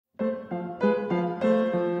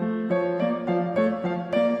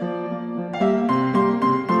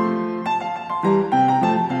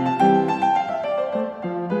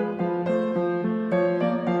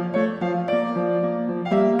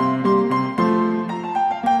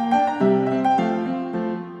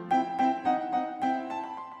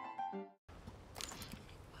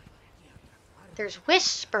There's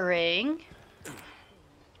whispering.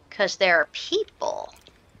 Because there are people.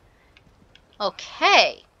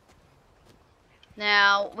 Okay.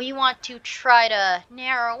 Now, we want to try to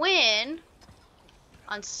narrow in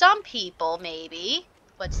on some people, maybe.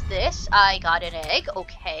 What's this? I got an egg.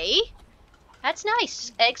 Okay. That's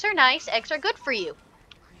nice. Eggs are nice. Eggs are good for you.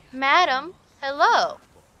 Madam, hello.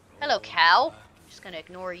 Hello, cow. Just gonna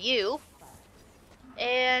ignore you.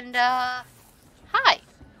 And, hi.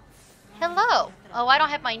 Hello. Oh, I don't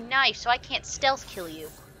have my knife, so I can't stealth kill you.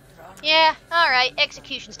 Yeah, alright.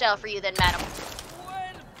 Execution style for you then, madam.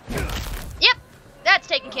 Yep, that's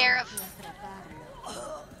taken care of.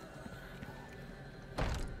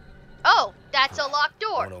 Oh, that's a locked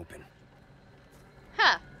door. Won't open.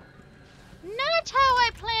 Huh. Not how I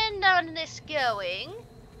planned on this going,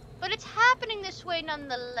 but it's happening this way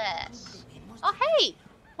nonetheless. Oh, hey!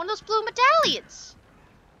 One of those blue medallions!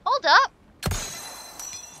 Hold up!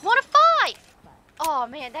 1 of 5! Oh,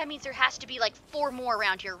 man, that means there has to be like 4 more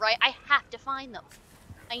around here, right? I have to find them.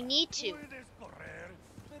 I need to.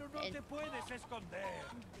 And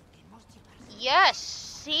yes,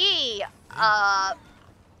 see, I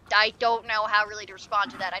don't know how really to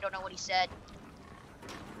respond to that. I don't know what he said.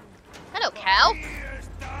 Hello, cow.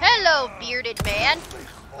 Hello, bearded man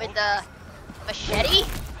with the machete.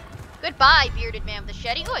 Goodbye, bearded man with the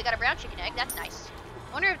machete. Oh, I got a brown chicken egg. That's nice.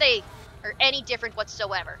 I wonder if they are any different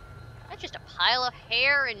whatsoever. That's just a pile of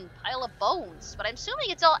hair and pile of bones. But I'm assuming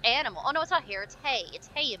it's all animal. Oh, no, it's not hair. It's hay. It's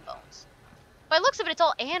hay and bones. By the looks of it, it's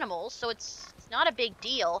all animals, so it's not a big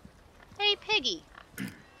deal. Hey, piggy.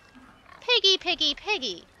 Piggy, piggy,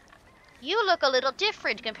 piggy. You look a little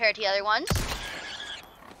different compared to the other ones.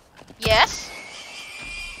 Yes?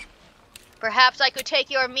 Perhaps I could take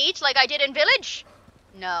your meat like I did in Village?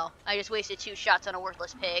 No, I just wasted 2 shots on a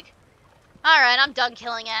worthless pig. Alright, I'm done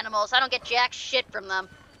killing animals. I don't get jack shit from them.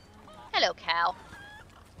 Hello, cow.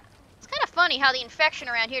 It's kind of funny how the infection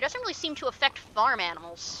around here doesn't really seem to affect farm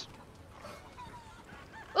animals.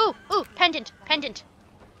 Ooh, ooh, pendant, pendant.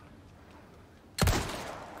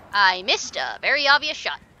 I missed a very obvious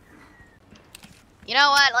shot. You know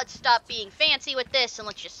what? Let's stop being fancy with this and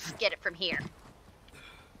let's just get it from here.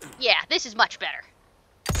 Yeah, this is much better.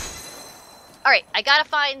 Alright, I gotta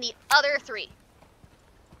find the other 3.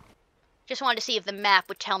 Just wanted to see if the map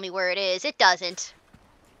would tell me where it is. It doesn't.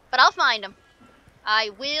 But I'll find them. I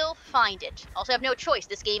will find it. Also have no choice.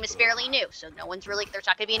 This game is fairly new, so no one's really... There's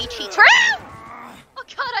not gonna be any cheats. Oh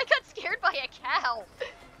god, I got scared by a cow.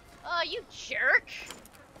 Oh, you jerk.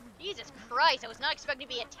 Jesus Christ, I was not expecting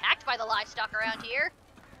to be attacked by the livestock around here.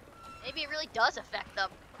 Maybe it really does affect them.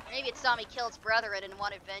 Maybe it saw me kill its brethren and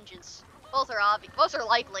wanted vengeance. Both are obvious. Both are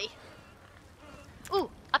likely.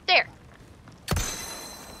 Ooh, up there.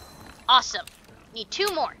 Awesome. Need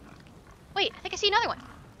 2 more. Wait, I think I see another one.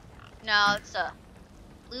 No, it's a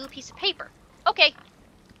blue piece of paper. Okay.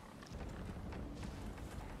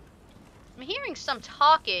 I'm hearing some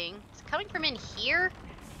talking. Is it coming from in here?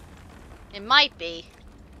 It might be.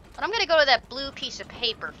 But I'm gonna go to that blue piece of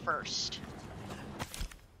paper first.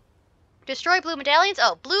 Destroy blue medallions?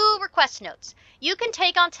 Oh, blue request notes. You can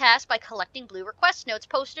take on tasks by collecting blue request notes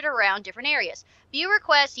posted around different areas. View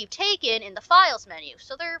requests you've taken in the files menu,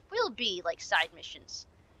 so there will be, like, side missions.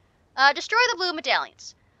 Destroy the blue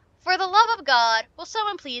medallions. For the love of God, will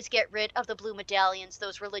someone please get rid of the blue medallions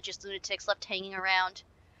those religious lunatics left hanging around?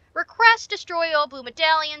 Request destroy all blue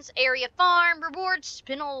medallions, area farm, reward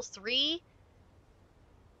spinel 3.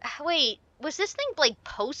 Wait, was this thing, like,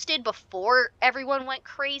 posted before everyone went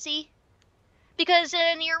crazy? Because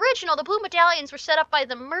in the original, the blue medallions were set up by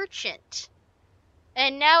the merchant.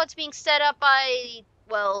 And now it's being set up by,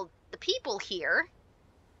 well, the people here.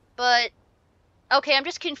 But, okay, I'm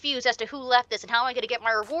just confused as to who left this and how am I going to get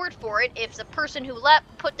my reward for it if the person who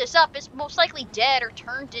put this up is most likely dead or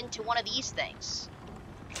turned into one of these things.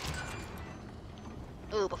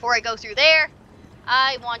 Ooh, before I go through there,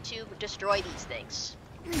 I want to destroy these things.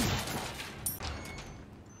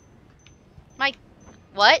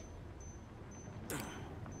 What?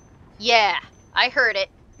 Yeah, I heard it.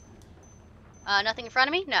 Nothing in front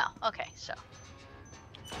of me? No. Okay, so.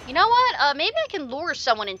 You know what? Maybe I can lure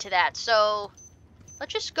someone into that, so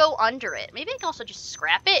let's just go under it. Maybe I can also just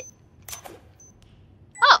scrap it.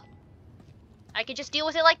 Oh! I could just deal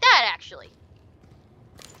with it like that, actually.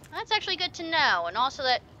 That's actually good to know, and also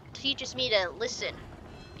that teaches me to listen.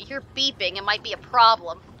 If you hear beeping, it might be a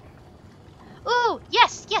problem. Ooh,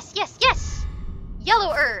 yes, yes, yes, yes!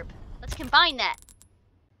 Yellow herb. Let's combine that.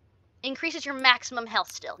 Increases your maximum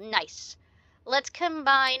health still. Nice. Let's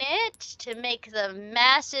combine it to make the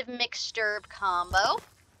massive mixed herb combo.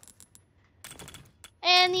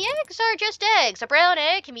 And the eggs are just eggs. A brown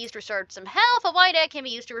egg can be used to restore some health. A white egg can be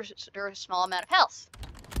used to restore a small amount of health.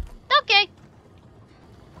 Okay.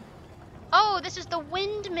 Oh, this is the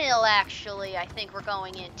windmill, actually, I think we're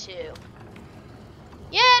going into.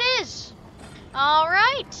 Yeah, it is.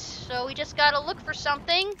 Alright, so we just gotta look for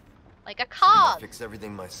something, like a cog. I'll fix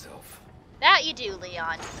everything myself. That you do,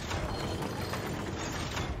 Leon.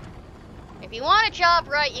 If you want a job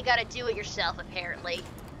right, you gotta do it yourself, apparently.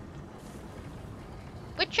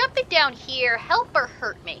 Would jumping down here help or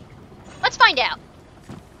hurt me? Let's find out.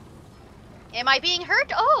 Am I being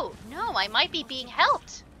hurt? Oh, no, I might be being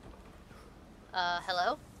helped.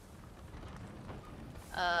 Hello?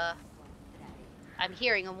 I'm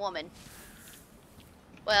hearing a woman.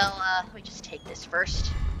 Well, let me just take this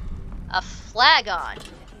first. A flagon.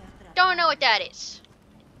 Don't know what that is.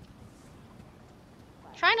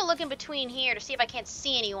 Trying to look in between here to see if I can't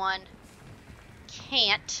see anyone.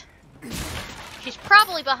 Can't. She's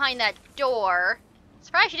probably behind that door.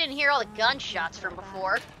 Surprised she didn't hear all the gunshots from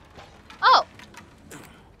before. Oh!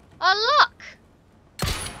 A lock!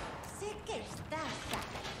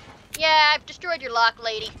 Yeah, I've destroyed your lock,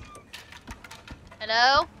 lady.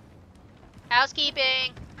 Hello?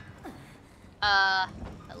 Housekeeping.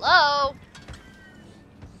 Hello?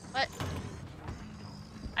 What?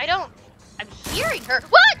 I'm hearing her.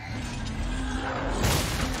 What?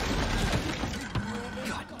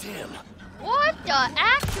 God damn. What the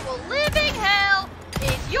actual living hell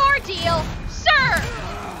is your deal, sir?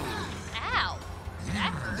 Ow.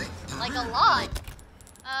 That hurt. Like a lot.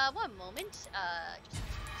 One moment. Just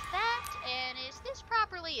that. And is this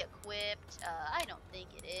properly equipped? I don't think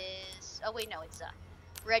it is. Oh, wait, no, it's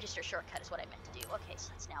register shortcut is what I meant to do. Okay, so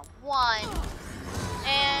that's now 1.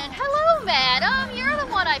 And hello, madam. You're the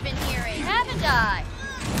one I've been hearing, haven't I?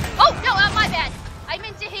 Oh, no, my bad. I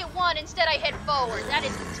meant to hit 1, instead I hit forward. That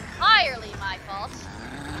is entirely my fault.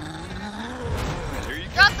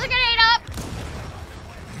 Drop the grenade up!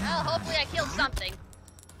 Well, hopefully I killed something.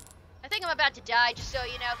 I think I'm about to die, just so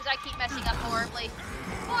you know, because I keep messing up horribly.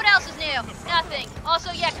 What else is new? Nothing.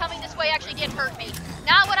 Also, yeah, coming this way actually did hurt me.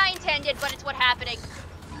 Not what I intended, but it's what's happening.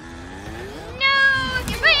 No!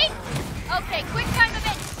 You wait! Okay, quick time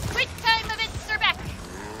events! Quick time events are back!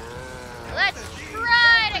 Let's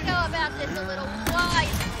try to go about this a little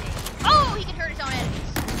wisely. Oh, he can hurt his own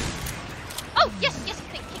enemies. Oh, yes, tick,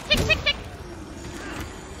 tick, tick, tick, tick.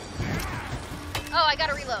 Oh, I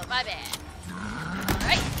gotta reload, my bad.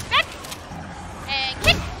 Alright, back. And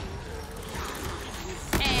kick.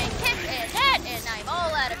 And kick, and that, and I'm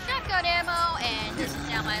all out of shotgun ammo, and this is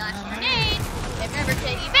now my last grenade. And remember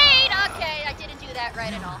to evade. Okay, I didn't do that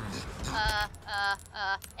right at all.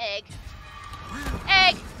 Egg.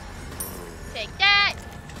 Egg. Take that.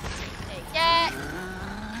 Take that.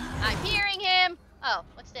 I'm hearing him. Oh,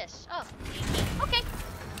 what's this? Oh, okay.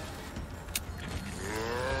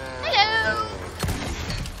 Hello.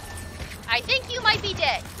 I think you might be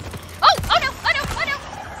dead. Oh no, oh no, oh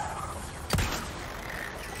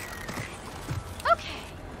no. Okay.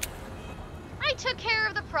 I took care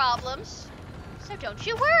of the problems, so don't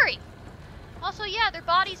you worry. Also, yeah, their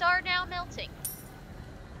bodies are now melting.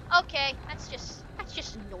 Okay, that's just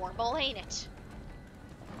normal, ain't it?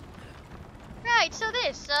 Right, so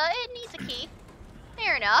this, it needs a key.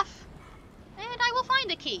 Fair enough. And I will find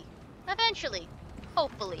the key. Eventually.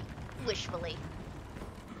 Hopefully. Wishfully.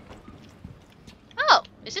 Oh,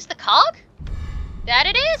 is this the cog? That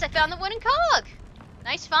it is! I found the wooden cog!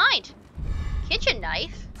 Nice find. Kitchen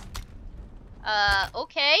knife?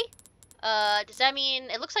 Okay. Does that mean...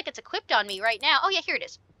 It looks like it's equipped on me right now. Oh yeah, here it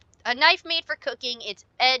is. A knife made for cooking. Its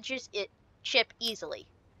edges chip easily.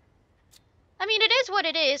 I mean, it is what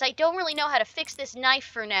it is. I don't really know how to fix this knife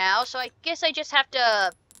for now, so I guess I just have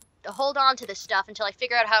to hold on to this stuff until I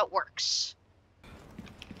figure out how it works.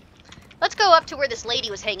 Let's go up to where this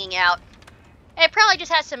lady was hanging out. It probably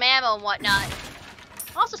just has some ammo and whatnot.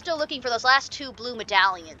 I'm also still looking for those last 2 blue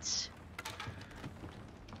medallions.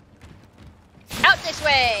 Out this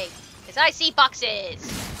way! Because I see boxes!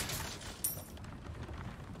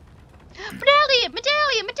 Medallion!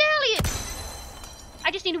 Medallion! Medallion!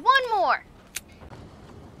 I just need 1 more!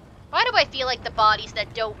 Why do I feel like the bodies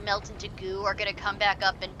that don't melt into goo are gonna come back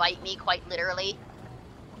up and bite me, quite literally?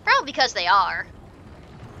 Probably because they are.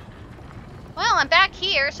 Well, I'm back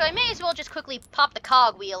here, so I may as well just quickly pop the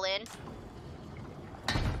cog wheel in.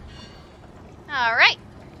 Alright.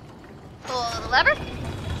 Pull the lever.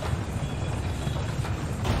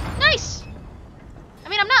 Nice! I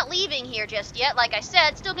mean, I'm not leaving here just yet. Like I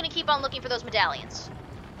said, still gonna keep on looking for those medallions.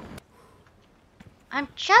 I'm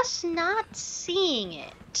just not seeing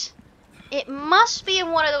it. It must be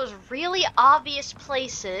in one of those really obvious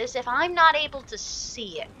places if I'm not able to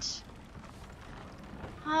see it.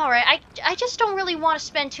 Alright, I just don't really want to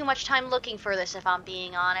spend too much time looking for this, if I'm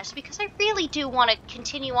being honest, because I really do want to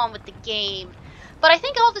continue on with the game. But I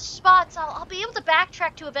think all the spots I'll be able to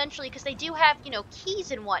backtrack to eventually, because they do have, you know,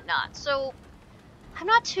 keys and whatnot, so I'm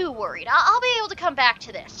not too worried. I'll be able to come back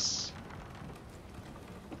to this.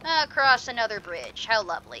 Across another bridge. How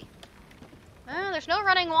lovely. There's no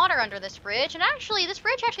running water under this bridge, and actually, this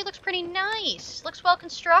bridge actually looks pretty nice. Looks well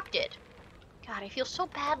constructed. God, I feel so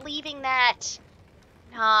bad leaving that.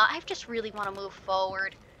 Nah, I just really want to move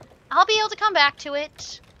forward. I'll be able to come back to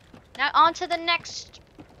it. Now on to the next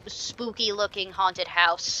spooky-looking haunted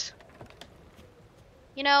house.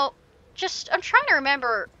 You know, I'm trying to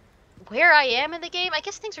remember where I am in the game. I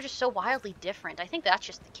guess things are just so wildly different. I think that's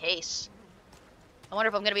just the case. I wonder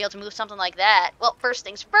if I'm going to be able to move something like that. Well, first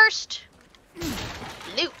things first.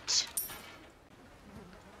 Loot.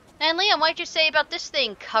 And Liam, what'd you say about this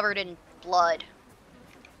thing covered in blood?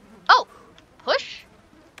 Oh, push?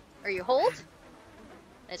 Or you hold?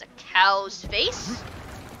 There's a cow's face.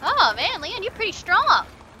 Oh man, Leon, you're pretty strong.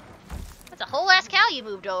 That's a whole ass cow you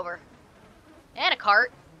moved over. And a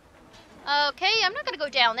cart. Okay, I'm not gonna go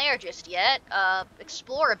down there just yet.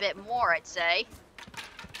 Explore a bit more, I'd say.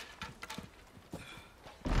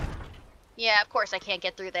 Yeah, of course I can't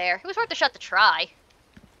get through there. It was worth a shot to try.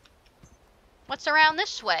 What's around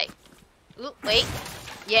this way? Ooh, wait.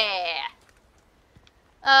 Yeah.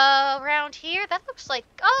 Around here? That looks like...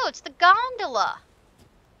 Oh, it's the gondola.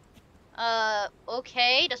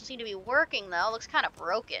 Okay. Doesn't seem to be working, though. Looks kind of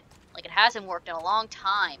broken. Like it hasn't worked in a long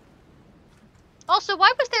time. Also,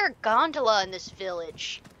 why was there a gondola in this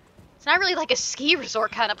village? It's not really like a ski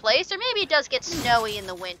resort kind of place, or maybe it does get snowy in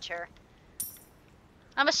the winter.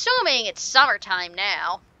 I'm assuming it's summertime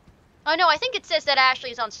now. Oh no, I think it says that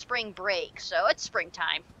Ashley's on spring break, so it's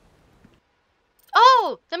springtime.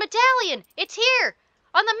 Oh, the medallion! It's here!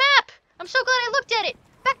 On the map! I'm so glad I looked at it!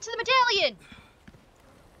 Back to the medallion!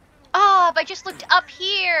 Ah, if I just looked up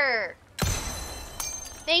here!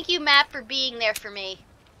 Thank you, map, for being there for me.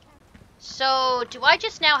 So, do I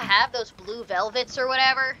just now have those blue velvets or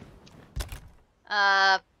whatever?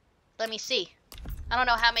 Let me see. I don't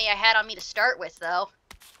know how many I had on me to start with, though.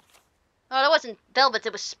 Oh, that wasn't velvets,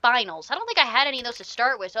 it was spinels. I don't think I had any of those to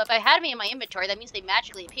start with, so if I had any in my inventory, that means they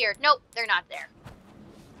magically appeared. Nope, they're not there.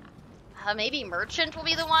 Maybe merchant will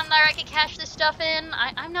be the one that I could cash this stuff in?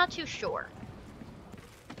 I'm not too sure.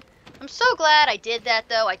 I'm so glad I did that,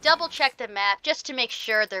 though. I double-checked the map just to make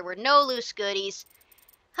sure there were no loose goodies.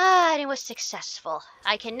 And it was successful.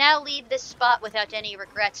 I can now leave this spot without any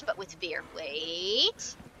regrets, but with fear.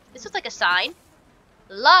 Wait. This looks like a sign.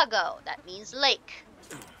 Lago. That means lake.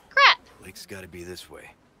 Crap. Lake's gotta be this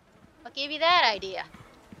way. What gave you that idea?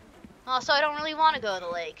 Also, I don't really want to go to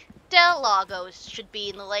the lake. Del Lago's should be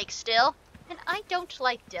in the lake still. And I don't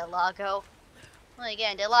like Del Lago. Well,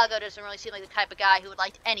 again, Del Lago doesn't really seem like the type of guy who would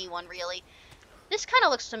like anyone, really. This kind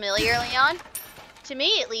of looks familiar, Leon. To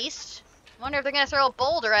me, at least. I wonder if they're going to throw a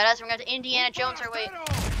boulder at us and we're going to Indiana Jones our way.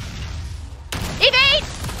 Evade!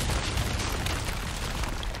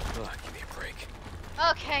 Oh, give me a break.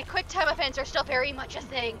 Okay, quick time events are still very much a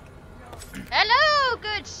thing. Hello,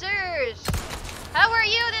 good sirs. How are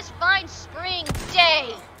you this fine spring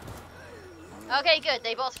day? Okay, good.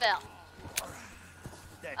 They both fell.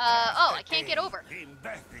 Oh, I can't get over.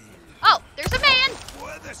 Oh, there's a man!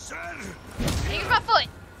 Here's my foot.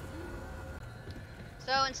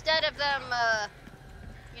 So instead of them,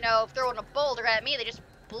 you know, throwing a boulder at me, they just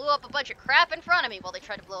blew up a bunch of crap in front of me. Well, they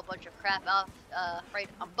tried to blow a bunch of crap off, right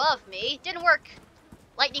above me. Didn't work.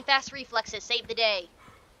 Lightning fast reflexes saved the day.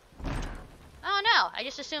 Oh no, I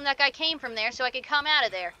just assumed that guy came from there so I could come out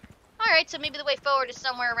of there. Alright, so maybe the way forward is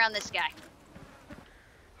somewhere around this guy.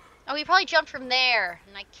 Oh, he probably jumped from there,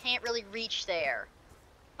 and I can't really reach there.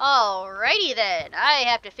 Alrighty then, I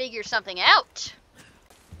have to figure something out.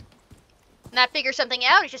 And that figure something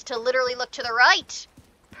out is just to literally look to the right.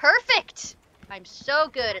 Perfect! I'm so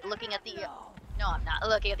good at looking at the... No, I'm not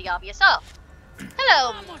looking at the obvious. Oh.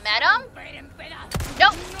 Hello, madam.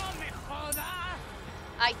 Nope.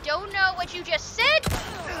 I don't know what you just said,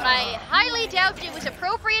 but I highly doubt it was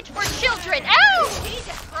appropriate for children. Ow!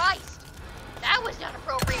 Jesus Christ! That was not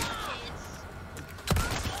appropriate for kids.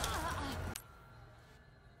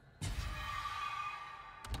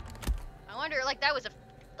 I wonder, like, that was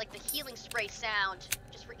like the healing spray sound,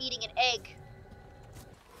 just for eating an egg.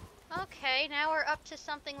 Okay, now we're up to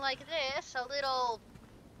something like this, a little...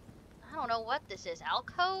 I don't know what this is,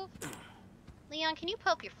 alcove? Leon, can you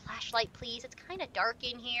pull up your flashlight, please? It's kind of dark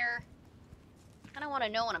in here. I don't want to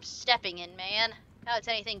know when I'm stepping in, man. Oh, it's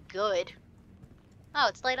anything good. Oh,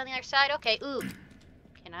 it's light on the other side? Okay, ooh.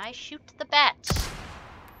 Can I shoot the bats?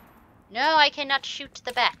 No, I cannot shoot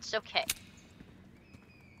the bats. Okay.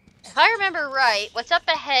 If I remember right, what's up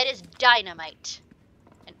ahead is dynamite.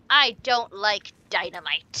 And I don't like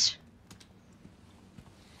dynamite.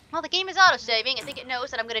 Well, the game is auto-saving. I think it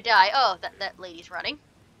knows that I'm gonna die. Oh, that lady's running.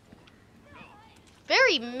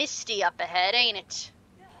 Very misty up ahead, ain't it?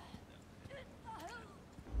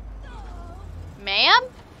 Ma'am?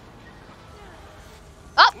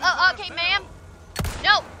 Oh, okay, ma'am.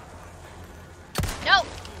 No. No.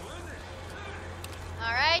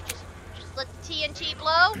 Alright, just let the TNT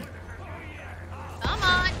blow. Come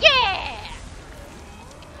on. Yeah!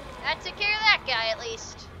 That took care of that guy, at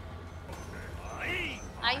least.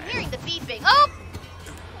 I'm hearing the beeping. Oh!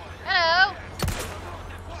 Hello.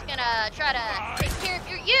 Just gonna try to take care of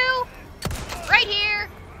you. Right here.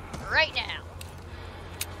 Right now.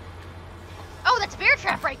 Oh, that's a bear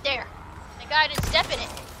trap right there. Thank God I didn't step in it.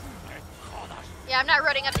 Yeah, I'm not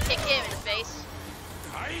running up to kick him in the face.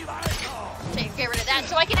 Get rid of that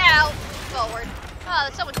so I can out. Forward. Oh,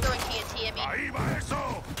 someone's throwing TNT at me.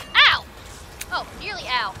 Ow! Oh, nearly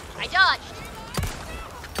ow. I dodged.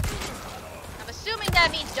 I'm assuming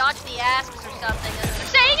that means dodge the asps or something. They're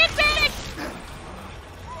saying in Spanish!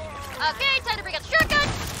 Okay, time to bring out the shotgun.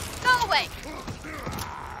 Go away.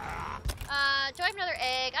 Do I have another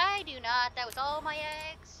egg? I do not. That was all my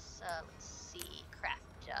eggs. Let's see. Craft,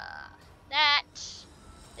 that.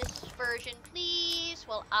 This version, please,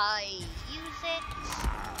 while I use it.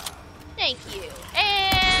 Thank you.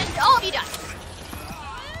 And all of you die.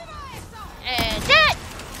 And dead!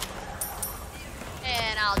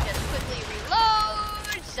 And I'll just quickly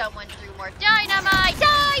reload. Someone threw more dynamite.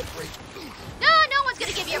 Die! No one's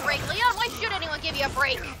gonna give you a break, Leon. Why should anyone give you a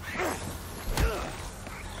break?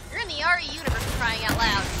 You're in the RE universe for crying out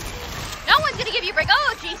loud. No one's gonna give you a break.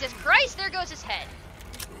 Oh, Jesus Christ, there goes his head.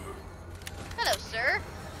 Hello, sir.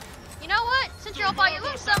 You know what? Since you're all by your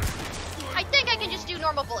lonesome, I think I can just do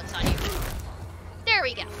normal bullets on you. There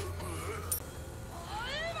we go.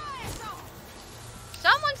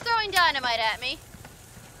 Someone's throwing dynamite at me.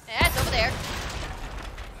 Yeah, it's over there.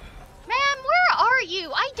 Ma'am, where are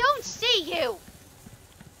you? I don't see you.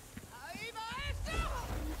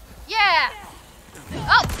 Yeah.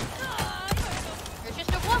 Oh. There's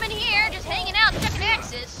just a woman here just hanging out checking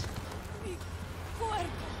axes.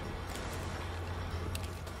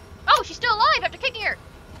 Oh, she's still alive after kicking her.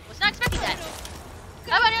 Was not expecting that.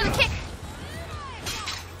 How about another kick?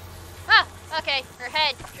 Ah, okay. Her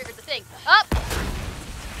head triggered the thing. Up.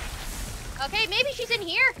 Okay, maybe she's in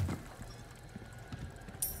here.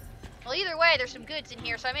 Well, either way, there's some goods in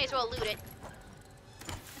here, so I may as well loot it.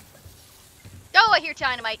 Oh, I hear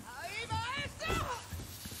dynamite.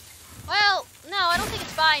 Well, no, I don't think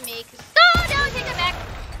it's by me, because... Oh, no, take it back.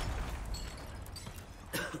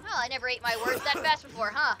 Well, I never ate my words that fast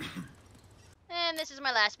before, huh? And this is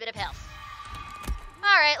my last bit of health.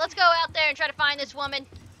 Alright, let's go out there and try to find this woman.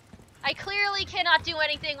 I clearly cannot do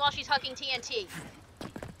anything while she's hucking TNT.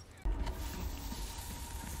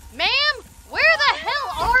 Ma'am, where the hell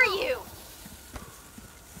are you?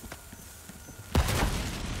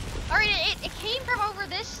 Alright, it came from over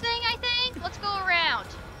this thing, I think. Let's go around.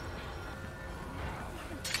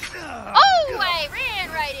 Oh, I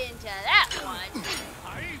ran right into that one.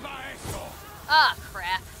 Ah,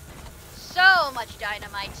 crap. So much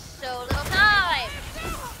dynamite, so little time.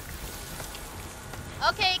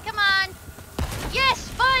 Okay, come on. Yes,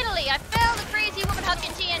 finally, I found the crazy woman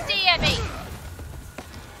hucking TNT at me.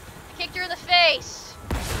 I kicked her in the face.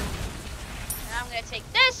 And I'm gonna take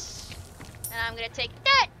this, and I'm gonna take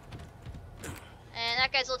that. And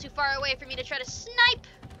that guy's a little too far away for me to try to snipe.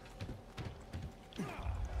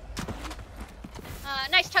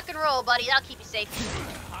 Nice tuck and roll, buddy. That'll keep you safe.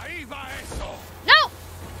 No!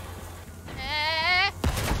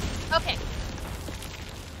 Okay.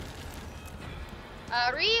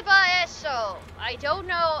 Arriba eso. I don't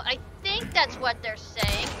know. I think that's what they're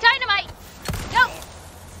saying. Dynamite! No!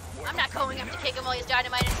 I'm not going up to kick him while he has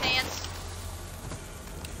dynamite in his hands.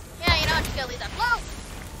 Yeah, you know, I'm just gonna leave that blow.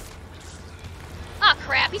 Oh,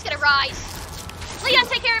 crap. He's gonna rise. Leon,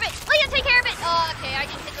 take care of it! Leon, take care of it! Oh, okay. I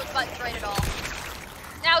didn't hit those buttons right at all.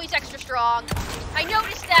 Now he's extra strong. I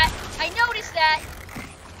noticed that. I noticed that.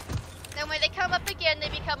 Then when they come up again, they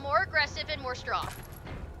become more aggressive and more strong.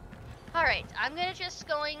 Alright, I'm just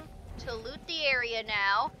going to loot the area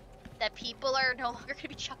now that people are no longer going to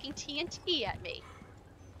be chucking TNT at me.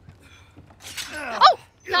 Oh!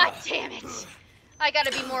 God damn it! I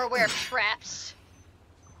gotta be more aware of traps.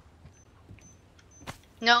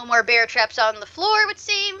 No more bear traps on the floor, it would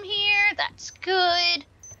seem here. That's good.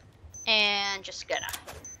 And just gonna...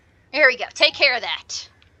 There we go. Take care of that.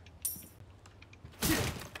 I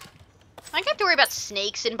don't have to worry about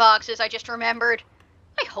snakes in boxes, I just remembered.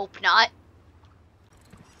 I hope not.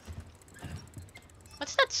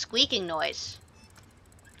 What's that squeaking noise?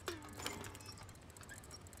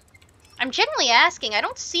 I'm generally asking. I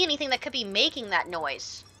don't see anything that could be making that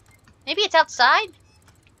noise. Maybe it's outside?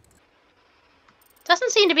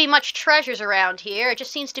 Doesn't seem to be much treasures around here. It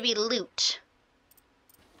just seems to be loot.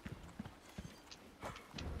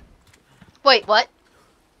 Wait, what?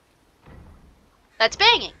 That's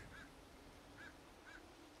banging.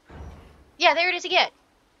 Yeah, there it is again.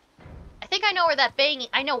 I think I know where that banging...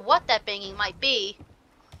 I know what that banging might be.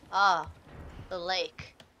 Ah, the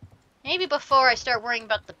lake. Maybe before I start worrying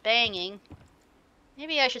about the banging,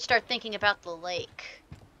 maybe I should start thinking about the lake.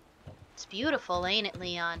 It's beautiful, ain't it,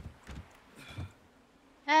 Leon?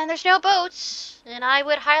 And there's no boats, and I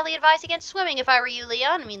would highly advise against swimming if I were you,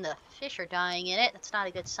 Leon. I mean, the fish are dying in it. That's not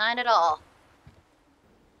a good sign at all.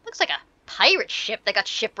 Looks like a pirate ship that got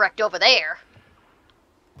shipwrecked over there.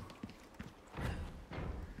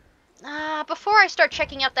 Before I start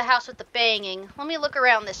checking out the house with the banging, let me look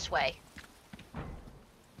around this way.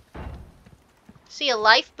 See a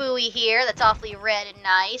life buoy here that's awfully red and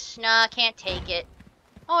nice. Nah, can't take it.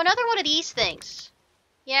 Oh, another one of these things.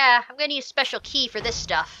 Yeah, I'm gonna need a special key for this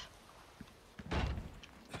stuff.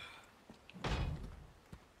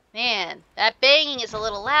 Man, that banging is a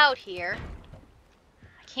little loud here.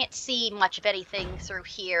 I can't see much of anything through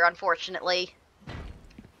here, unfortunately.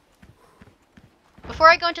 Before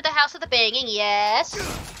I go into the house with the banging, yes.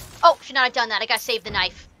 Oh, should not have done that. I gotta save the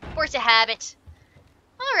knife. Force of habit.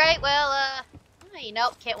 Alright, well,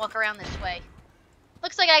 nope, can't walk around this way.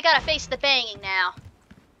 Looks like I gotta face the banging now.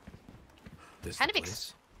 This Kind of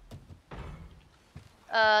place?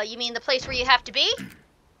 You mean the place where you have to be?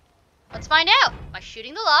 Let's find out by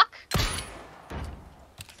shooting the lock.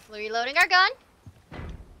 Reloading our gun.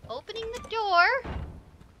 Opening the door.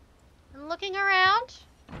 And looking around.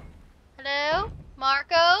 Hello?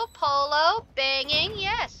 Marco? Polo? Banging?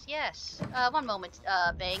 Yes, yes. One moment,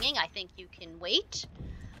 banging. I think you can wait.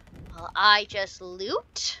 While I just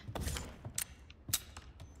loot.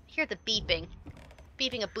 Hear the beeping.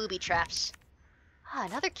 Beeping of booby traps. Ah,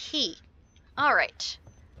 another key. Alright.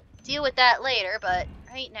 Deal with that later, but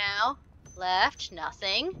right now, left,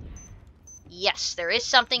 nothing. Yes, there is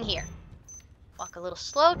something here. Walk a little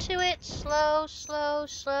slow to it. Slow, slow,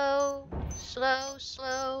 slow. Slow,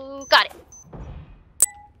 slow. Got it.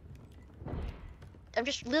 I'm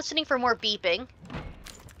just listening for more beeping.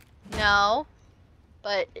 No.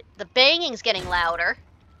 But the banging's getting louder.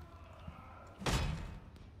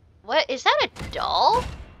 What? Is that a doll?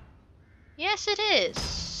 Yes, it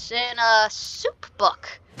is. In a soup book.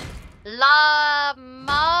 La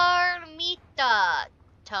Marmita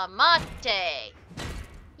Tomate.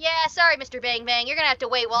 Yeah, sorry, Mr. Bang Bang. You're gonna have to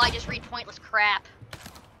wait while I just read pointless crap.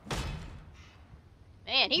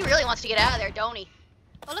 Man, he really wants to get out of there, don't he?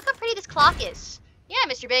 Oh, look how pretty this clock is. Yeah,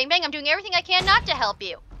 Mr. Bang Bang, I'm doing everything I can not to help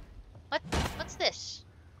you. What's this?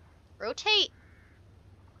 Rotate.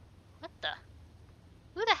 What the?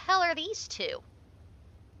 Who the hell are these two?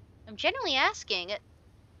 I'm genuinely asking.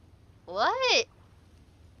 What?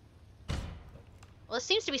 Well, it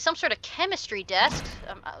seems to be some sort of chemistry desk.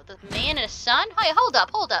 The man and his son? Hey, hold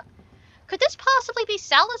up. Could this possibly be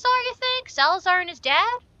Salazar, you think? Salazar and his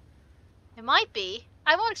dad? It might be.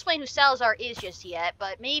 I won't explain who Salazar is just yet,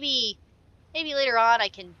 but maybe later on I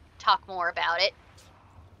can talk more about it.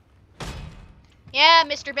 Yeah,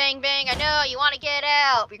 Mr. Bang Bang, I know you want to get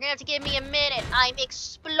out. You're going to have to give me a minute. I'm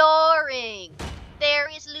exploring. There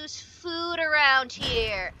is loose food around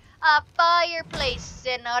here. A fireplace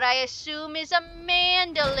and what I assume is a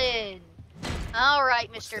mandolin.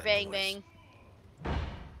 Alright, Mr. Bang Bang.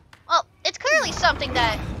 Well, it's clearly something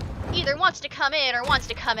that either wants to come in or wants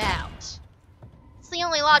to come out. It's the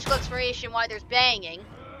only logical explanation why there's banging.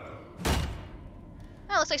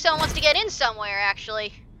 Well, looks like someone wants to get in somewhere,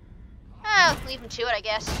 actually. Oh, leave him to it, I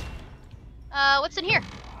guess. What's in here?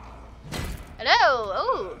 Hello!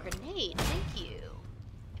 Oh, grenade, thank you.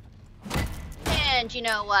 And you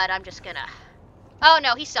know what, I'm just gonna... Oh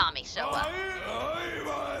no, he saw me, so,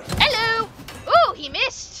 Hello! Ooh, he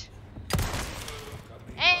missed!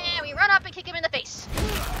 And we run up and kick him in the face.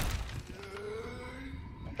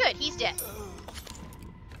 Good, he's dead.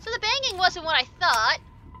 So the banging wasn't what I thought,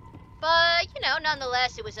 but, you know,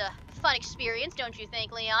 nonetheless, it was a fun experience, don't you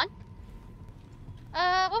think, Leon?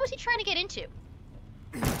 What was he trying to get into?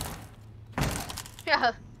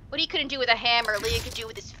 What he couldn't do with a hammer, Leon could do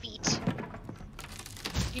with his feet.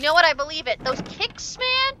 You know what? I believe it. Those kicks,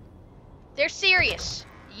 man? They're serious.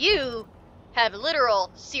 You have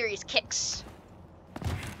literal serious kicks.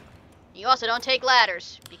 You also don't take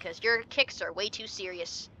ladders, because your kicks are way too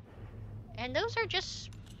serious. And those are just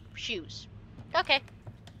shoes. Okay.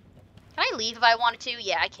 Can I leave if I wanted to?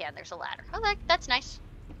 Yeah, I can. There's a ladder. Oh, that's nice.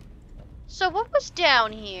 So what was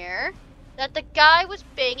down here that the guy was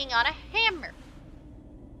banging on a hammer?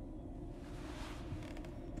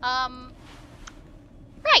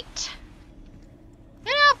 Right.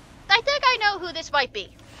 You know, I think I know who this might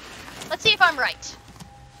be. Let's see if I'm right.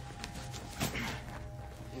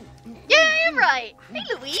 Yeah, I'm right. Hey,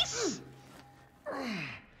 Luis.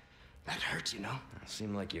 That hurts, you know.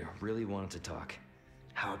 Seemed like you really wanted to talk.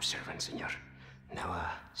 How observant, senor.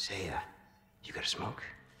 Now, say, you got a smoke?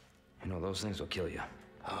 You know, those things will kill you.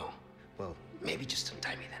 Oh, well, maybe just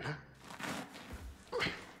untie me then,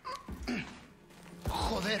 huh?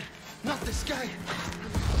 Joder, not this guy.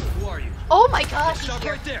 Who are you? Oh my gosh, he's Stop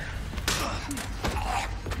here. right there.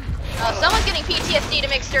 Oh, someone's getting PTSD to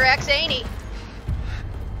Mixer X, ain't he?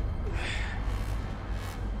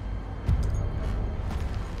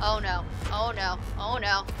 Oh no, oh no, oh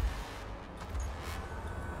no.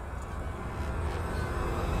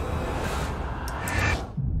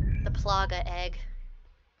 The Plaga egg.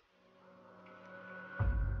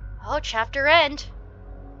 Oh, chapter end.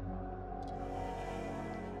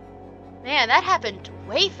 Man, that happened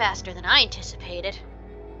way faster than I anticipated.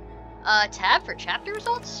 Tab for chapter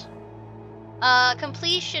results?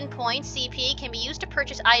 Completion points, CP, can be used to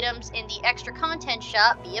purchase items in the extra content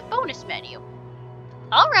shop via bonus menu.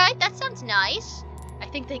 Alright, that sounds nice. I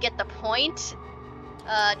think they get the point.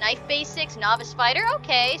 Knife basics, novice fighter,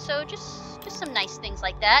 okay, so just some nice things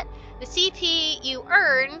like that. The CP you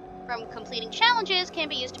earn from completing challenges can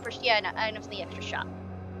be used to purchase items in the extra shop.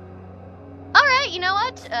 Alright, you know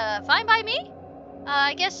what? Fine by me.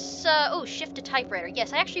 I guess, oh, shift to typewriter.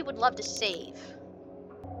 Yes, I actually would love to save.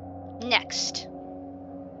 Next.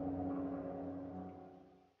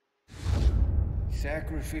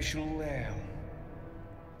 Sacrificial lamb,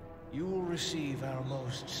 you will receive our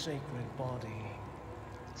most sacred body.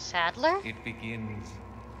 Sadler? It begins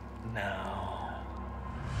now.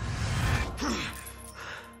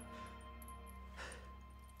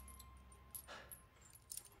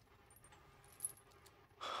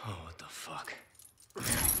 Oh, what the fuck?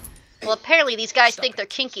 Well, apparently these guys think they're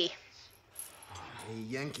kinky. Hey,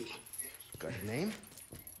 Yankee. Got a name?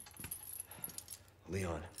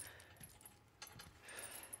 Leon.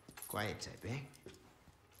 Quiet type, eh?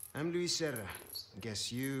 I'm Luis Serra.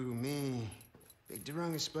 Guess you, me, picked the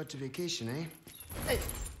wrongest spot to vacation, eh?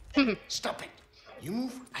 Hey, stop it. You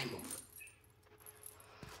move, I move.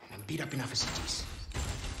 And I'm beat up enough as it is.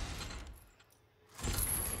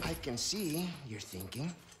 I can see you're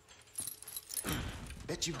thinking.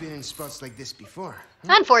 Bet you've been in spots like this before.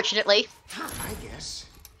 Huh? Unfortunately. I guess.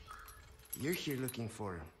 You're here looking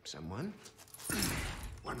for someone?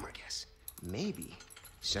 One more guess. Maybe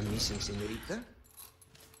some missing señorita?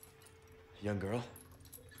 Young girl.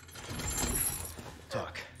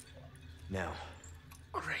 Talk. Now.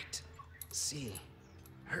 All right. See,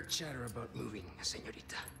 heard chatter about moving a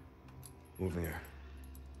señorita. Moving her.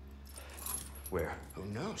 Where? Who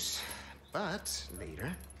knows? But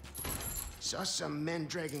later, saw some men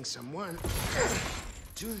dragging someone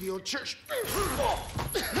to the old church.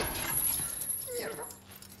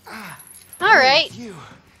 All right. You,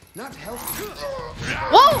 not healthy.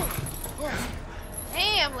 Whoa!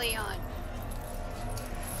 Damn, Leon.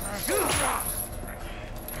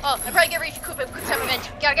 Oh, I probably get ready for quick time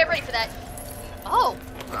event. Gotta get ready for that. Oh.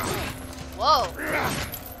 Whoa.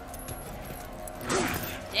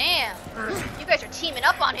 Damn. You guys are teaming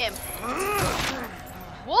up on him.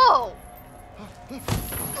 Whoa.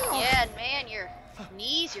 Yeah, man, your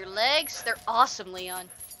knees, your legs, they're awesome, Leon.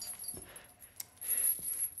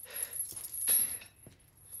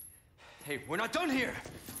 Hey, we're not done here!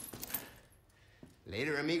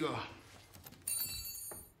 Later, amigo.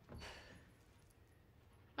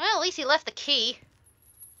 Well, at least he left the key.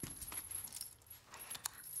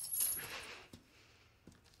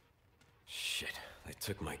 Shit, they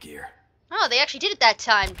took my gear. Oh, they actually did it that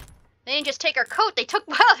time. They didn't just take our coat, they took,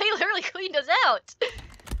 wow, they literally cleaned us out.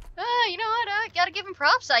 You know what, gotta give them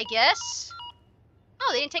props, I guess.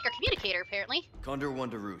 Oh, they didn't take our communicator, apparently. Condor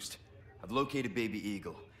 1 to Roost. I've located Baby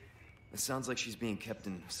Eagle. It sounds like she's being kept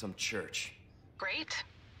in some church. Great.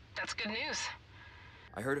 That's good news.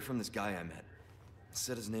 I heard it from this guy I met.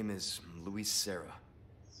 Said his name is Luis Serra.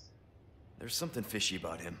 There's something fishy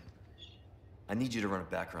about him. I need you to run a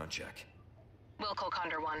background check. We'll call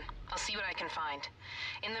Condor 1. I'll see what I can find.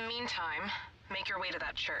 In the meantime, make your way to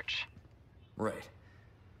that church. Right.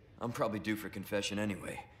 I'm probably due for confession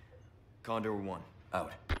anyway. Condor 1,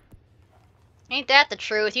 out. Ain't that the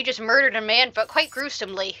truth? You just murdered a man, but quite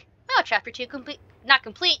gruesomely. Oh, chapter 2 complete. Not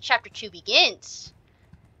complete, chapter 2 begins.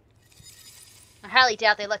 I highly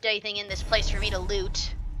doubt they left anything in this place for me to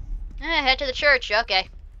loot. Head to the church, okay.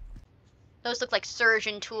 Those look like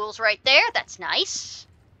surgeon tools right there, that's nice.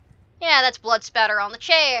 Yeah, that's blood spatter on the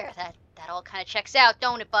chair. That all kind of checks out,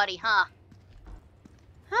 don't it, buddy, huh?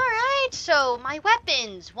 Alright, so my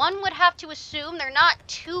weapons. One would have to assume they're not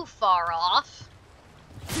too far off.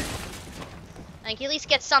 I can at least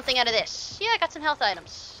get something out of this. Yeah, I got some health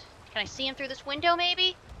items. Can I see him through this window,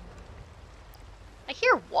 maybe? I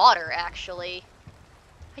hear water, actually.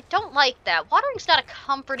 I don't like that. Watering's not a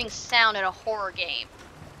comforting sound in a horror game.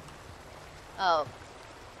 Oh.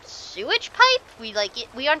 Sewage pipe?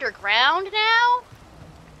 We underground now?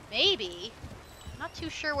 Maybe. I'm not too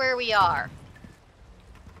sure where we are.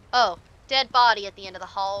 Oh, dead body at the end of the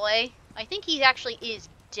hallway. I think he actually is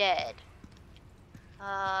dead.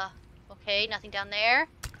 Okay, nothing down there.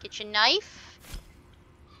 Kitchen knife.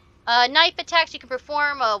 Knife attacks, you can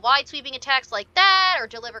perform wide sweeping attacks like that, or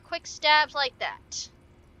deliver quick stabs like that.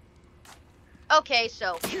 Okay,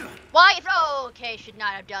 so, why? Oh, okay, should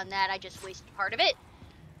not have done that. I just wasted part of it.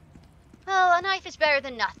 Well, a knife is better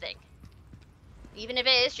than nothing. Even if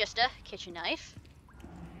it is just a kitchen knife.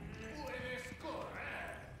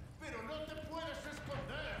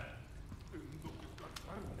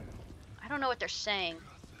 I don't know what they're saying.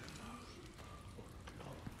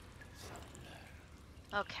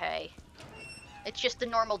 Okay. It's just the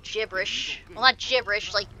normal gibberish. Well, not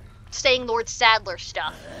gibberish, like saying Lord Sadler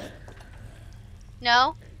stuff.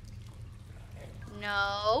 No?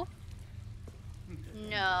 No.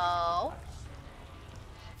 No.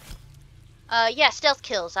 Yeah, stealth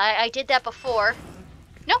kills. I did that before.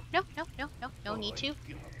 No need to.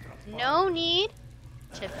 No need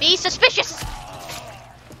to be suspicious!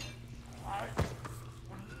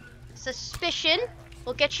 Suspicion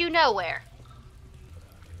will get you nowhere.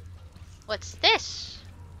 What's this?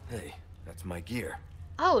 Hey, that's my gear.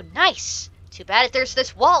 Oh, nice. Too bad if there's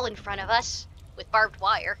this wall in front of us with barbed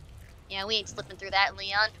wire. Yeah, we ain't slipping through that,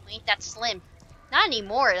 Leon. We ain't that slim. Not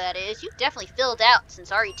anymore, that is. You've definitely filled out since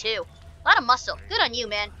RE2. A lot of muscle. Good on you,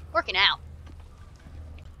 man. Working out.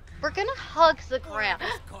 We're gonna hug the ground.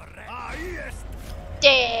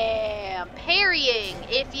 Damn. Parrying.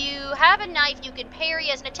 If you have a knife, you can parry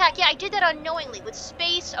as an attack. Yeah, I did that unknowingly with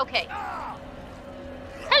space. Okay.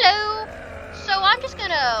 Hello. So I'm just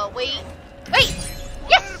gonna wait. Wait.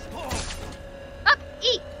 Yes. Up.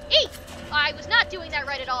 E. E. I was not doing that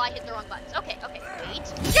right at all. I hit the wrong buttons. Okay. Okay.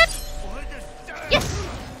 Wait. Yep. Yes.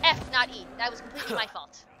 F, not E. That was completely my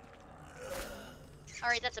fault.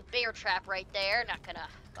 Alright, that's a bear trap right there. Not gonna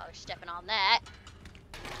bother stepping on that.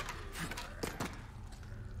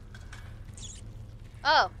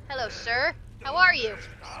 Oh, hello, sir. How are you?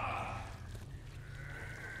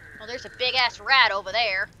 Well, there's a big-ass rat over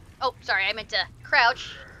there. Oh, sorry, I meant to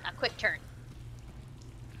crouch. A quick turn.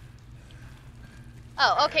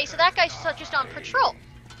 Oh, okay, so that guy's just on patrol.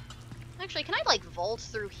 Actually, can I, like, vault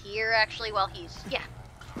through here, actually, while he's... Yeah.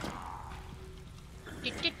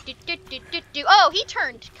 Oh, he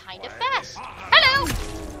turned kind of fast. Hello!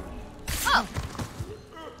 Oh.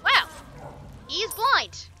 Wow. He is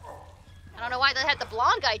blind. I don't know why they had the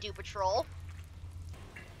blonde guy do patrol.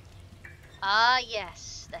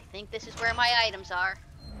 Yes. I think this is where my items are.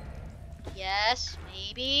 Yes,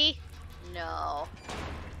 maybe. No.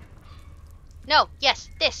 No, yes,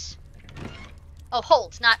 this. Oh,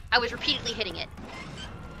 hold, not... I was repeatedly hitting it.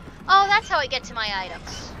 Oh, that's how I get to my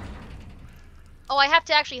items. Oh, I have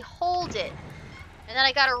to actually hold it. And then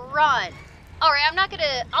I gotta run. Alright, I'm not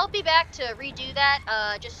gonna... I'll be back to redo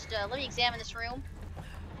that. Just let me examine this room.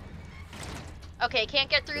 Okay, can't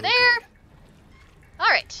get through there.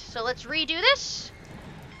 Alright, so let's redo this.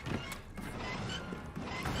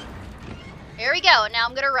 Here we go, and now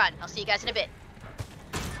I'm gonna run. I'll see you guys in a bit.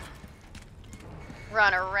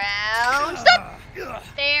 Run around. Stop!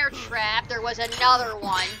 Bear trap. There was another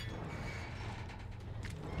one.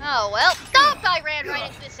 Oh, well. Stop! I ran right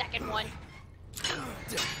into the second one.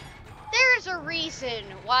 There's a reason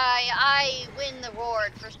why I win the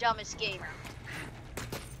award for dumbest gamer.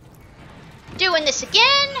 Doing this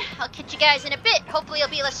again. I'll catch you guys in a bit. Hopefully I'll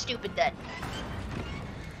be less stupid then.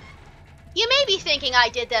 You may be thinking I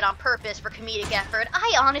did that on purpose for comedic effort.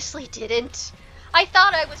 I honestly didn't. I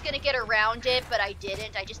thought I was going to get around it, but I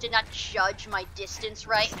didn't. I just did not judge my distance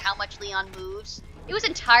right and how much Leon moves. It was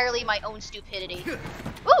entirely my own stupidity.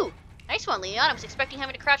 Ooh, nice one, Leon. I was expecting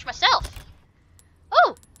having to crouch myself.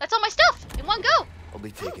 Oh, that's all my stuff in one go. I'll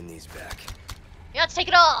be taking these back. Yeah, let's take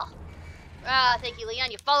it all. Ah, thank you,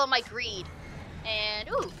 Leon. You follow my greed. And,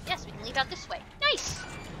 ooh, yes, we can leave out this way. Nice.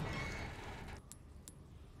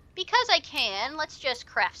 as I can, let's just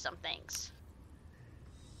craft some things.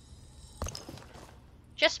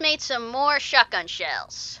 Just made some more shotgun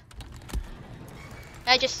shells.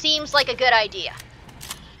 That just seems like a good idea.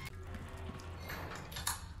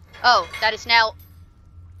 Oh, that is now...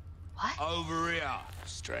 What? Over here,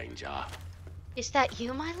 stranger. Is that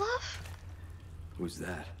you, my love? Who's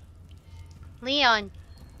that? Leon,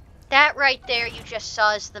 that right there you just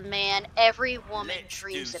saw is the man every woman Let's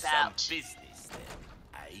dreams do about. some business then,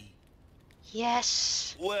 eh?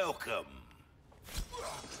 Yes. Welcome.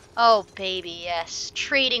 Oh, baby, yes.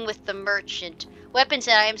 Trading with the merchant. Weapons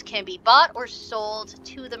and items can be bought or sold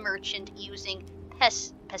to the merchant using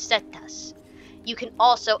pesetas. You can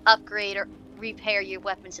also upgrade or repair your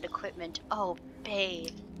weapons and equipment. Oh, babe.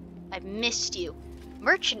 I've missed you.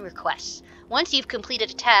 Merchant requests. Once you've completed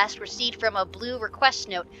a task received from a blue request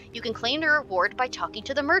note, you can claim the reward by talking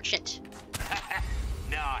to the merchant.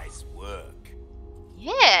 Nice work.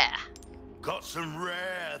 Yeah. Got some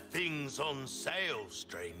rare things on sale,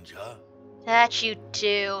 stranger. That you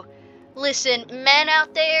do. Listen, men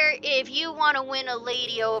out there, if you want to win a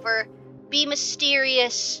lady over, be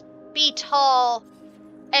mysterious, be tall,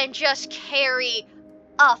 and just carry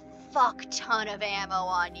a fuck ton of ammo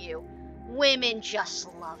on you. Women just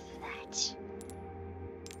love that.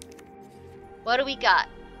 What do we got?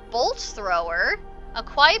 Bolt thrower, a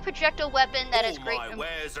quiet projectile weapon that is great. All my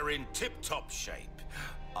wares are in tip-top shape,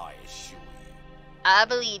 I assure you. I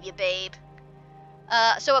believe you, babe.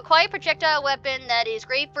 So a quiet projectile weapon that is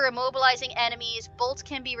great for immobilizing enemies. Bolts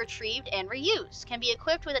can be retrieved and reused. Can be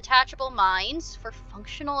equipped with attachable mines for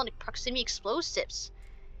functional and proximity explosives.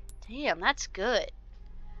 Damn, that's good.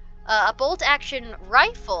 A bolt-action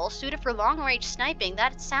rifle suited for long-range sniping.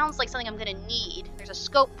 That sounds like something I'm gonna need. There's a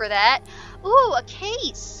scope for that. Ooh, a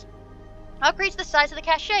case! Upgrades the size of the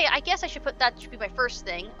cache. I guess I should put that should be my first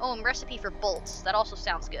thing. Oh, and recipe for bolts. That also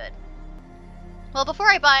sounds good. Well, before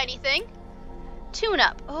I buy anything,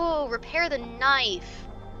 tune-up. Oh, repair the knife.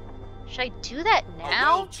 Should I do that A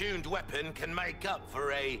now? well-tuned weapon can make up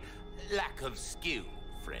for a lack of skill,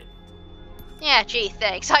 friend. Yeah, gee,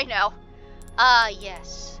 thanks. I know.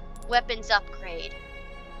 Yes. Weapons upgrade.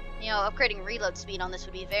 You know, upgrading reload speed on this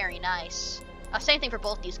would be very nice. Same thing for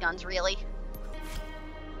both these guns, really.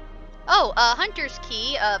 Oh, hunter's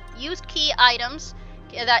key. Used key items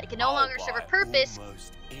that can no longer serve a purpose.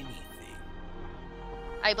 Almost anything.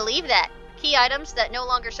 I believe that. Key items that no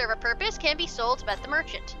longer serve a purpose can be sold at the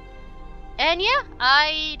merchant. And yeah,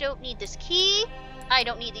 I don't need this key. I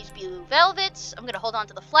don't need these blue velvets. I'm gonna hold on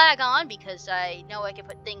to the flagon because I know I can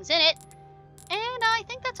put things in it. And I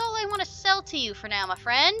think that's all I want to sell to you for now, my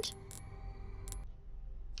friend.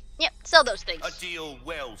 Yep, sell those things. A deal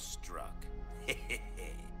well struck.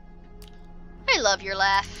 I love your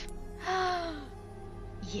laugh.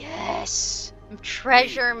 Yes,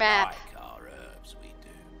 treasure We map. like our herbs, we do.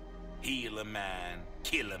 Heal a man,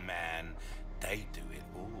 kill a man. They do it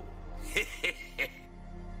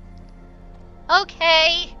all.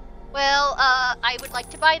 Okay, well, I would like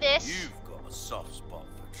to buy this. You've got a soft spot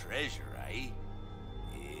for treasure, eh?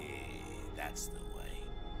 Yeah, that's the way.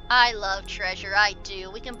 I love treasure, I do.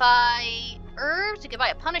 We can buy herbs, we can buy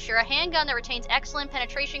a Punisher, a handgun that retains excellent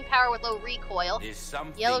penetration power with low recoil. There's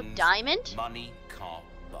some Yellow things diamond? money can't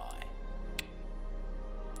buy.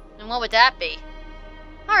 And what would that be?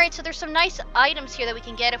 Alright, so there's some nice items here that we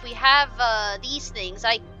can get if we have these things.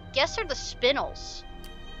 I guess they're the spinels.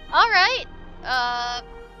 Alright.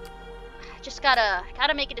 Just gotta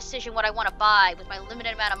make a decision what I want to buy with my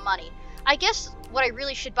limited amount of money. I guess what I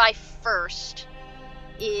really should buy first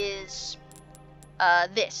is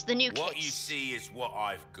this, the new What case. you see is what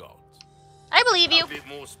I've got. I believe you. A bit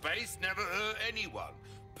more space never hurt anyone.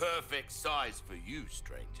 Perfect size for you,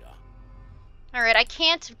 stranger. Alright, I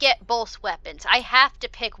can't get both weapons. I have to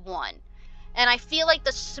pick one. And I feel like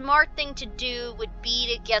the smart thing to do would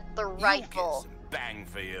be to get the You'll rifle. get some bang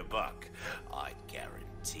for your buck. I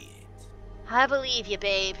guarantee it. I believe you,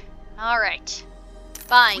 babe. Alright.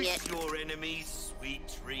 Buying Wish it. your enemies sweet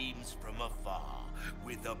dreams from afar,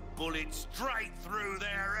 with a bullet straight through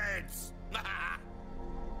their heads.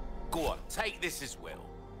 Go on, take this as well,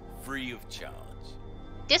 free of charge.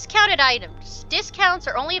 Discounted items. Discounts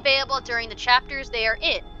are only available during the chapters they are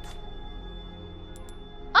in.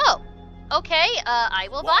 Oh, okay, I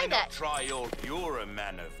will Why buy not that. try you're a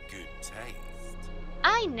man of good taste.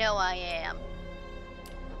 I know I am.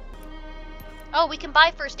 Oh, we can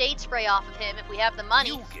buy first aid spray off of him if we have the money.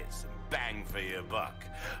 You'll get some bang for your buck,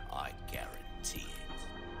 I guarantee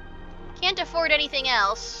it. Can't afford anything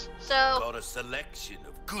else, so... Got a selection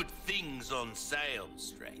of good things on sale,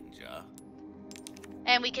 stranger.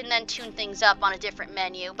 And we can then tune things up on a different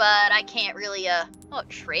menu, but I can't really, oh,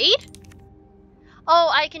 trade?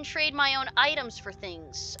 Oh, I can trade my own items for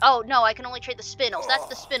things. Oh, no, I can only trade the spinels. That's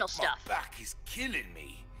the spinel stuff. My back is killing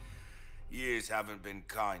me. Years haven't been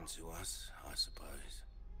kind to us, I suppose.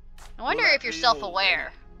 I wonder Will if that you're be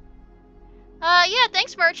self-aware. Yeah,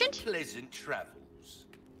 thanks, merchant. Pleasant travels.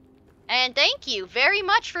 And thank you very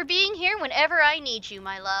much for being here whenever I need you,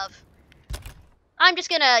 my love. I'm just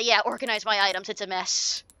gonna, yeah, organize my items. It's a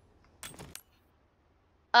mess.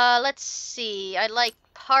 Let's see. I like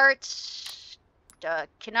parts.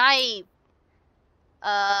 Can I...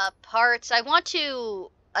 parts. I want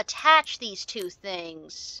to attach these two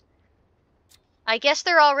things. I guess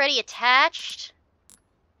they're already attached.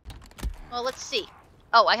 Well, let's see.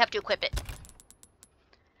 Oh, I have to equip it.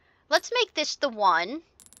 Let's make this the 1.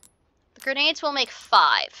 The grenades will make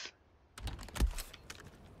 5.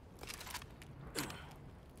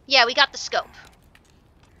 Yeah, we got the scope.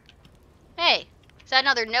 Hey, is that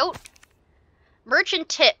another note? Merchant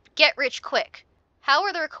tip, get rich quick. How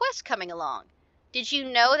are the requests coming along? Did you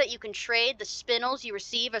know that you can trade the spinels you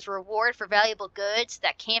receive as a reward for valuable goods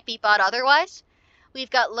that can't be bought otherwise? We've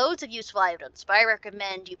got loads of useful items, but I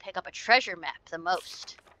recommend you pick up a treasure map the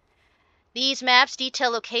most. These maps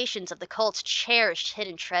detail locations of the cult's cherished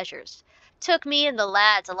hidden treasures. Took me and the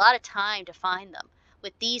lads a lot of time to find them.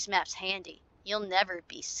 With these maps handy, you'll never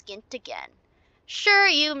be skint again. Sure,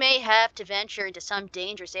 you may have to venture into some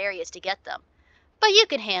dangerous areas to get them, but you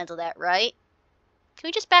can handle that, right? Can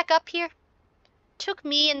we just back up here? Took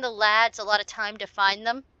me and the lads a lot of time to find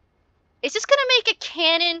them. Is this gonna make a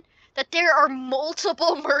canon that there are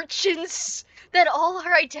multiple merchants that all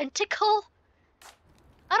are identical?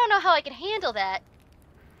 I don't know how I can handle that.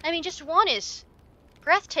 I mean, just one is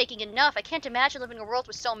breathtaking enough. I can't imagine living in a world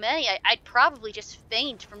with so many. I'd probably just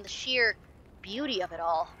faint from the sheer beauty of it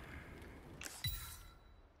all.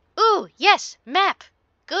 Ooh, yes, map.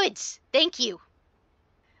 Goods. Thank you.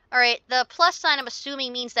 Alright, the plus sign I'm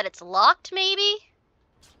assuming means that it's locked, maybe?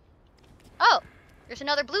 Oh, there's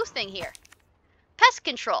another blue thing here. Pest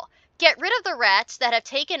control. Get rid of the rats that have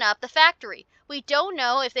taken up the factory. We don't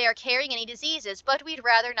know if they are carrying any diseases, but we'd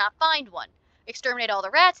rather not find one. Exterminate all the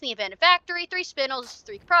rats in the abandoned factory. 3 spinels,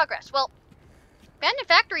 3 progress. Well, abandoned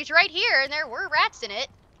factory's right here, and there were rats in it.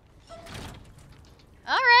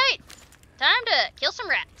 Alright, time to kill some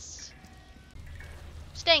rats.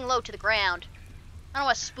 Staying low to the ground. I don't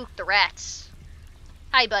want to spook the rats.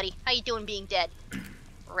 Hi, buddy. How you doing being dead?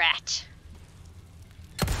 Rat.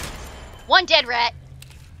 1 dead rat.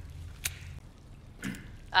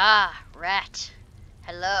 Ah, rat.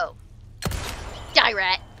 Hello. Die,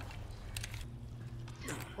 rat.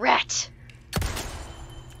 Rat.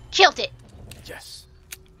 Killed it. Yes.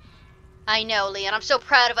 I know, Leon. I'm so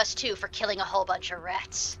proud of us, too, for killing a whole bunch of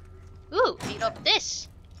rats. Ooh, you can open this.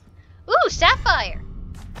 Ooh, sapphire.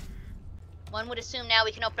 One would assume now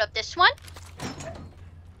we can open up this one.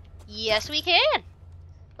 Yes, we can.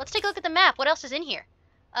 Let's take a look at the map. What else is in here?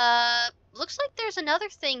 Looks like there's another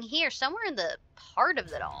thing here, somewhere in the heart of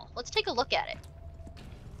it all. Let's take a look at it.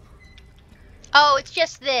 Oh, it's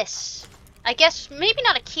just this. I guess maybe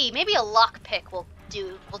not a key, maybe a lockpick will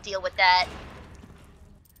deal with that.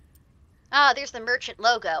 Ah, there's the merchant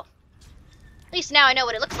logo. At least now I know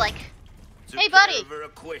what it looks like. Hey, buddy. Took care of a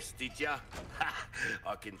request, did ya?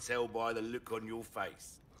 I can tell by the look on your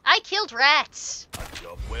face. I killed rats. A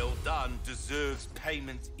job well done deserves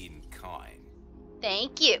payment in kind.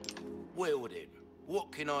 Thank you. Well then,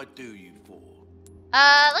 what can I do you for?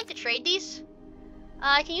 I'd like to trade these.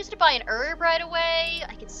 I can use it to buy an herb right away.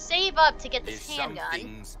 I can save up to get this There's handgun. some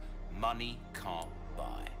things money can't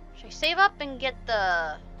buy. Should I save up and get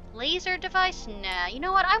the laser device? Nah, you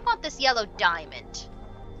know what? I want this yellow diamond.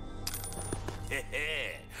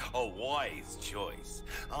 A wise choice.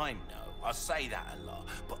 I know, I say that a lot,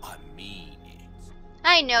 but I mean it.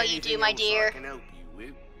 I know you Anything do, my else dear. I can help you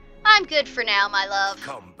with? I'm good for now, my love.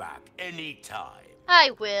 Come back anytime.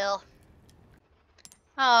 I will.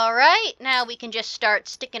 Alright, now we can just start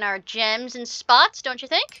sticking our gems in spots, don't you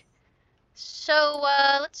think? So,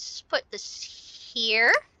 let's put this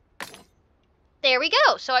here. There we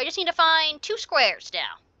go. So I just need to find 2 squares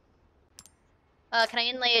now. Can I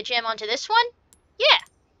inlay a gem onto this one? Yeah.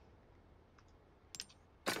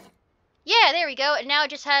 Yeah, there we go. And now it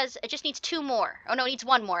just needs 2 more. Oh no, it needs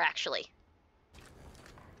 1 more actually.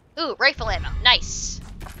 Ooh, rifle ammo. Nice.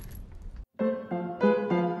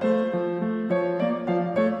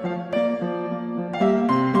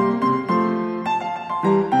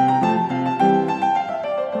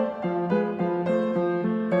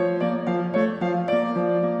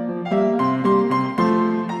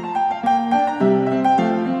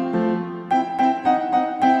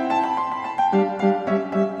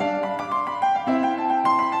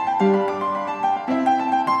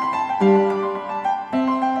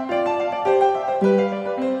 Bye.